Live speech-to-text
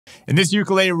In this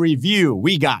ukulele review,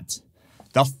 we got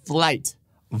the Flight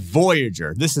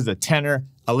Voyager. This is a tenor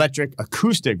electric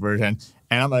acoustic version,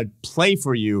 and I'm going to play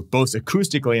for you both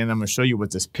acoustically, and I'm going to show you what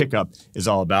this pickup is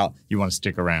all about. You want to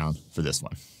stick around for this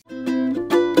one.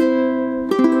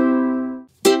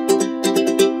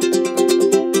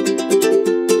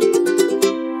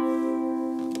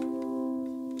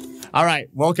 All right,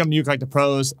 welcome to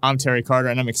ukelikethepros. I'm Terry Carter,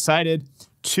 and I'm excited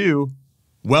to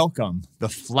welcome the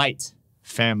Flight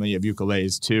family of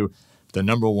ukuleles to the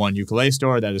 #1 ukulele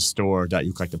store. That is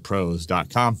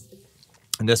store.ukelikethepros.com.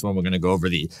 And this one, we're going to go over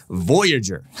the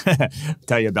Voyager.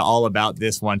 Tell you all about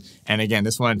this one. And again,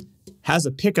 this one has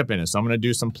a pickup in it, so I'm going to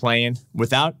do some playing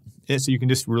without it so you can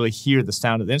just really hear the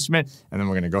sound of the instrument. And then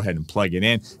we're going to go ahead and plug it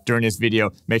in. During this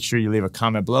video, make sure you leave a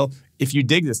comment below if you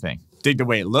dig this thing. Dig the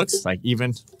way it looks, like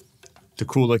even the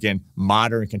cool looking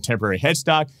modern contemporary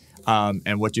headstock,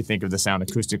 and what you think of the sound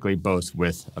acoustically, both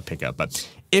with a pickup. But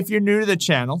if you're new to the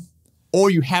channel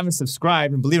or you haven't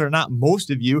subscribed, and believe it or not,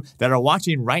 most of you that are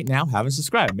watching right now haven't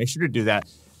subscribed, make sure to do that.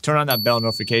 Turn on that bell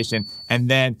notification, and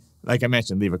then, like I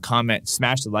mentioned, leave a comment,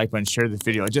 smash the like button, share this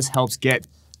video. It just helps get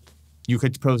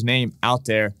ukelikethepros' name out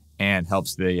there and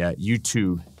helps the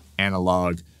YouTube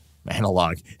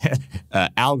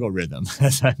algorithm.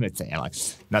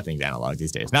 Nothing's analog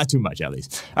these days. Not too much, at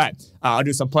least. All right, I'll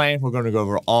do some playing. We're going to go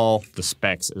over all the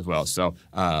specs as well. So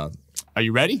are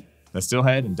you ready? Let's go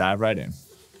ahead and dive right in.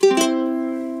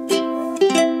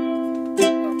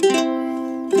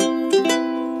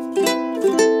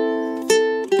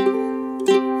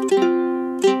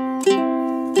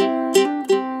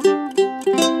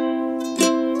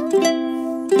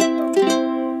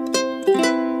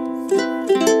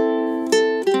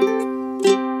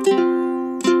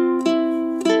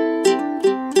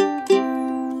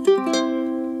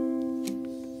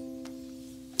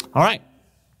 All right.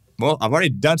 Well, I've already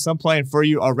done some playing for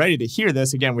you already to hear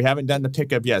this. Again, we haven't done the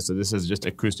pickup yet, so this is just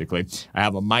acoustically. I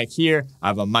have a mic here, I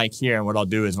have a mic here, and what I'll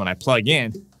do is when I plug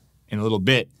in a little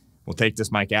bit, we'll take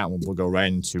this mic out and we'll go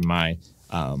right into my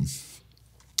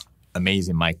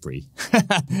amazing mic pre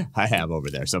I have over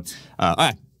there. So, all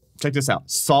right, check this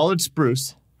out. Solid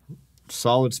spruce,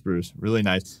 really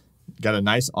nice. Got a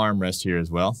nice armrest here as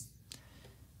well.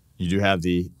 You do have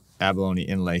the abalone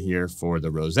inlay here for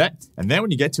the rosette. And then when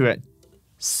you get to it,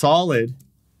 solid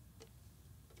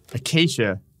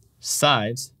acacia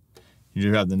sides. You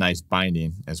do have the nice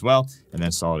binding as well. And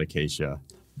then solid acacia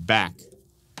back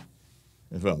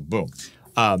as well. Boom.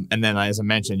 And then, as I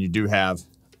mentioned, you do have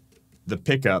the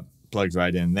pickup plugs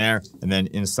right in there. And then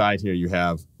inside here, you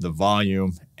have the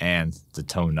volume and the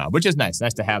tone knob, which is nice.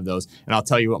 Nice to have those. And I'll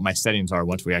tell you what my settings are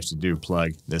once we actually do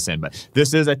plug this in. But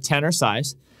this is a tenor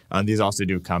size. These also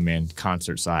do come in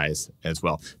concert size as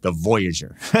well. The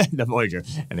Voyager, the Voyager.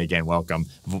 And again, welcome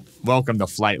the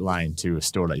Flight line to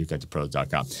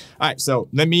store.ukelikethepros.com. All right, so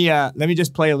let me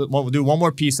just play we'll do one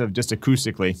more piece of just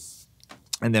acoustically,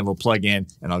 and then we'll plug in,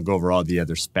 and I'll go over all the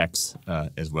other specs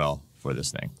as well for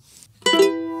this thing.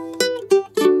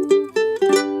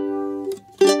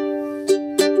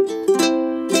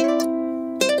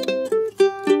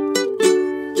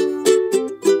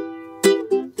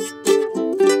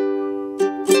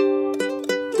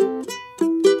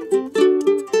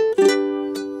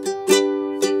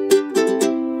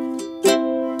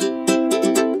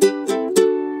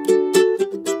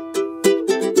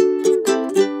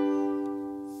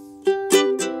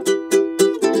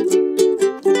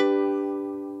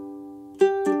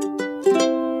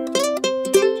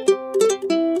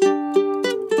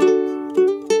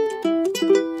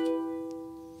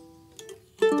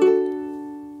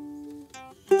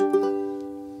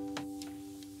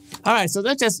 All right, so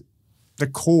that's just the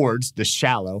chords, the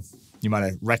shallow. You might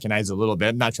have recognized a little bit.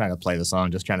 I'm not trying to play the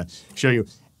song, just trying to show you.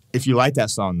 If you like that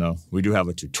song, though, we do have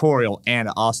a tutorial and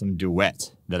an awesome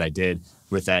duet that I did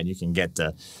with that. You can get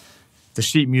the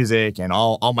sheet music, and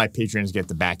all my patrons get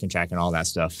the backing track and all that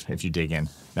stuff if you dig in,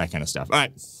 that kind of stuff. All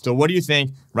right, so what do you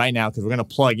think right now? Because we're going to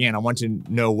plug in. I want to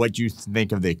know what you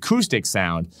think of the acoustic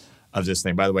sound of this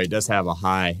thing. By the way, it does have a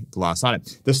high gloss on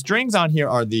it. The strings on here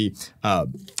are the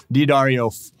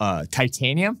D'Addario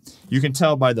titanium. You can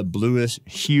tell by the bluish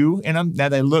hue in them that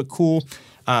they look cool.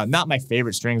 Not my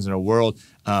favorite strings in the world,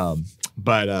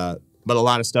 but a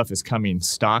lot of stuff is coming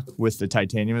stock with the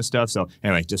titanium and stuff. So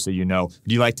anyway, just so you know,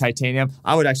 do you like titanium?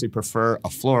 I would actually prefer a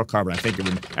fluorocarbon. I think it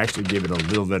would actually give it a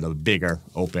little bit of a bigger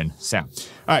open sound.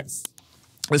 All right.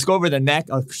 Let's go over the neck,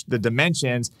 the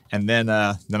dimensions, and then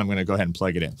I'm going to go ahead and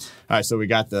plug it in. All right, so we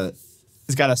got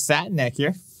it's got a satin neck here.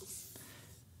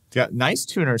 It's got nice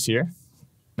tuners here,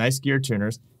 nice gear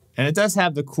tuners, and it does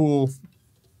have the cool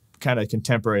kind of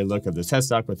contemporary look of this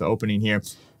headstock with the opening here.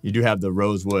 you do have the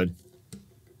rosewood.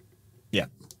 Yeah,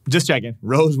 just checking.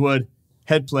 Rosewood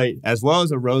head plate, as well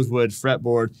as a rosewood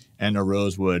fretboard and a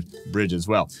rosewood bridge as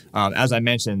well. As I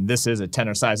mentioned, this is a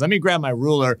tenor size. Let me grab my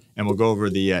ruler and we'll go over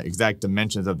the exact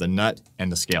dimensions of the nut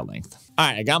and the scale length. All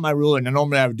right, I got my ruler, and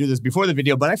normally I would do this before the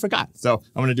video, but I forgot. So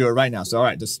I'm gonna do it right now. So all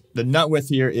right, the nut width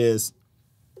here is,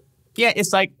 yeah,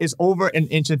 it's over 1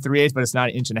 3/8, but it's not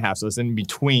 1.5 inches. So it's in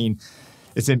between.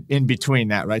 It's in between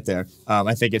that right there.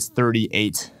 I think it's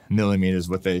 38 millimeters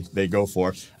what they go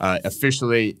for.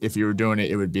 Officially, if you were doing it,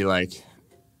 it would be like,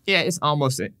 yeah, it's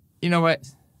almost, you know what?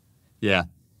 Yeah,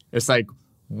 it's like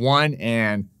 1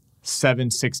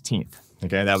 7/16.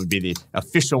 Okay, that would be the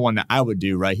official one that I would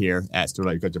do right here at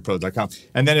stalwart.pros.com.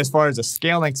 And then as far as the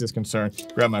scale length is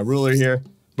concerned, grab my ruler here.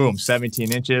 Boom,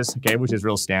 17 inches, okay, which is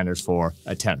real standards for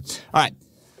a tenor. All right,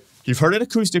 you've heard it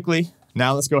acoustically.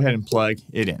 Now let's go ahead and plug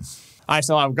it in. All right,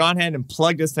 so I've gone ahead and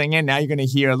plugged this thing in. Now you're gonna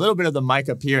hear a little bit of the mic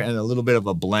up here and a little bit of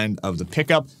a blend of the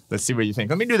pickup. Let's see what you think.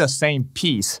 Let me do the same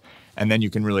piece, and then you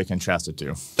can really contrast the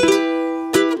two.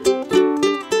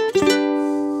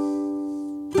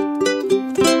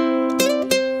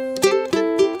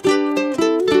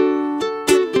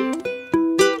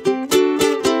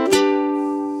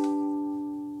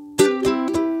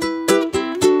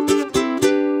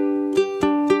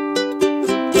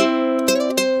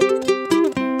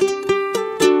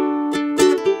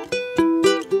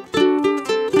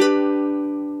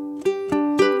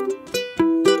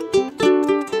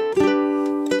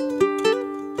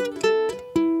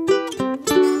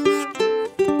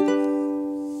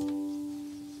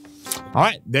 All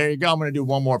right, there you go. I'm going to do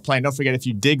one more play. And don't forget, if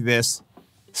you dig this,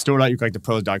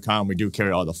 store.ukelikethepros.com. We do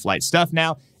carry all the flight stuff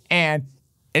now. And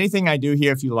anything I do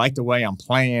here, if you like the way I'm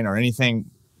playing or anything,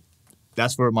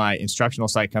 that's where my instructional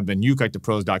site comes in,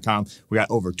 ukelikethepros.com. We got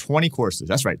over 20 courses.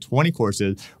 That's right, 20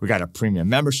 courses. We got a premium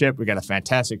membership. We got a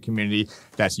fantastic community.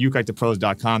 That's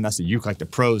ukelikethepros.com. That's the You Like the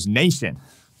Pros Nation.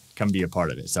 Come be a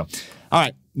part of it. So, all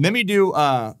right, let me do,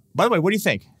 by the way, what do you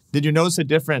think? Did you notice a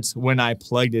difference when I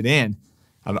plugged it in?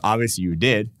 Obviously you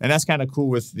did. And that's kind of cool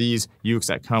with these ukes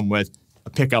that come with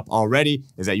a pickup already,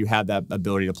 is that you have that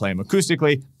ability to play them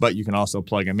acoustically, but you can also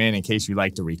plug them in case you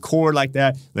like to record like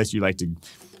that, unless you like to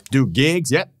do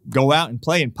gigs. Yep, go out and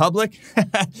play in public.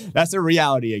 That's a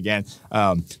reality again.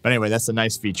 But anyway, that's a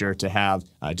nice feature to have,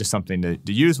 just something to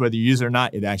use. Whether you use it or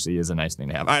not, it actually is a nice thing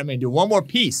to have. All right, I'm going to do one more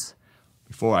piece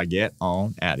before I get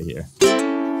on out of here.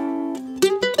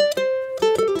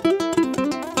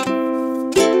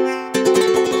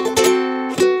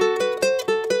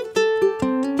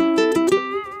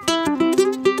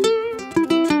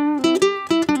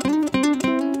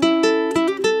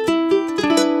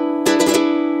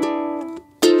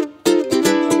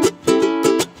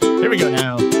 Here we go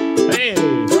now. Hey!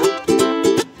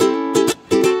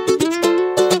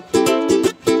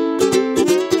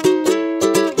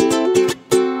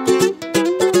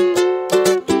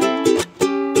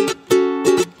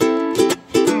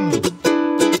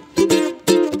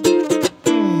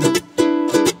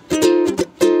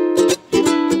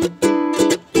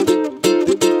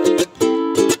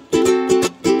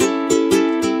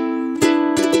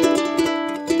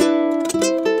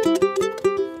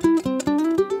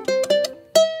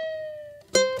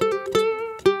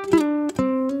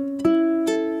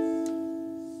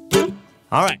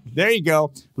 All right, there you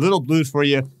go. Little blues for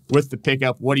you with the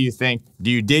pickup. What do you think?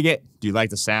 Do you dig it? Do you like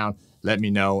the sound? Let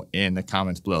me know in the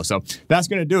comments below. So that's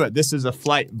going to do it. This is a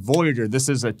Flight Voyager. This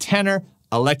is a tenor,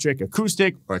 electric,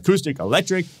 acoustic, or acoustic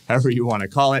electric, however you want to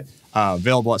call it.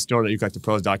 Available at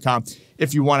store.ukelikethepros.com.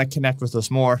 If you want to connect with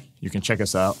us more, you can check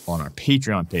us out on our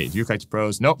Patreon page,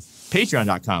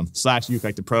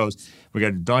 patreon.com/ukelikethepros. We got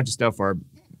a bunch of stuff for our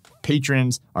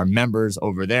patrons, our members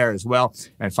over there as well.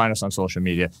 And find us on social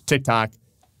media, TikTok,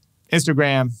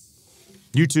 Instagram,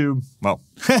 YouTube, well,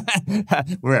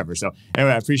 wherever. So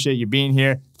anyway, I appreciate you being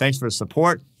here. Thanks for the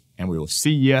support, and we will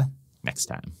see you next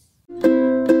time.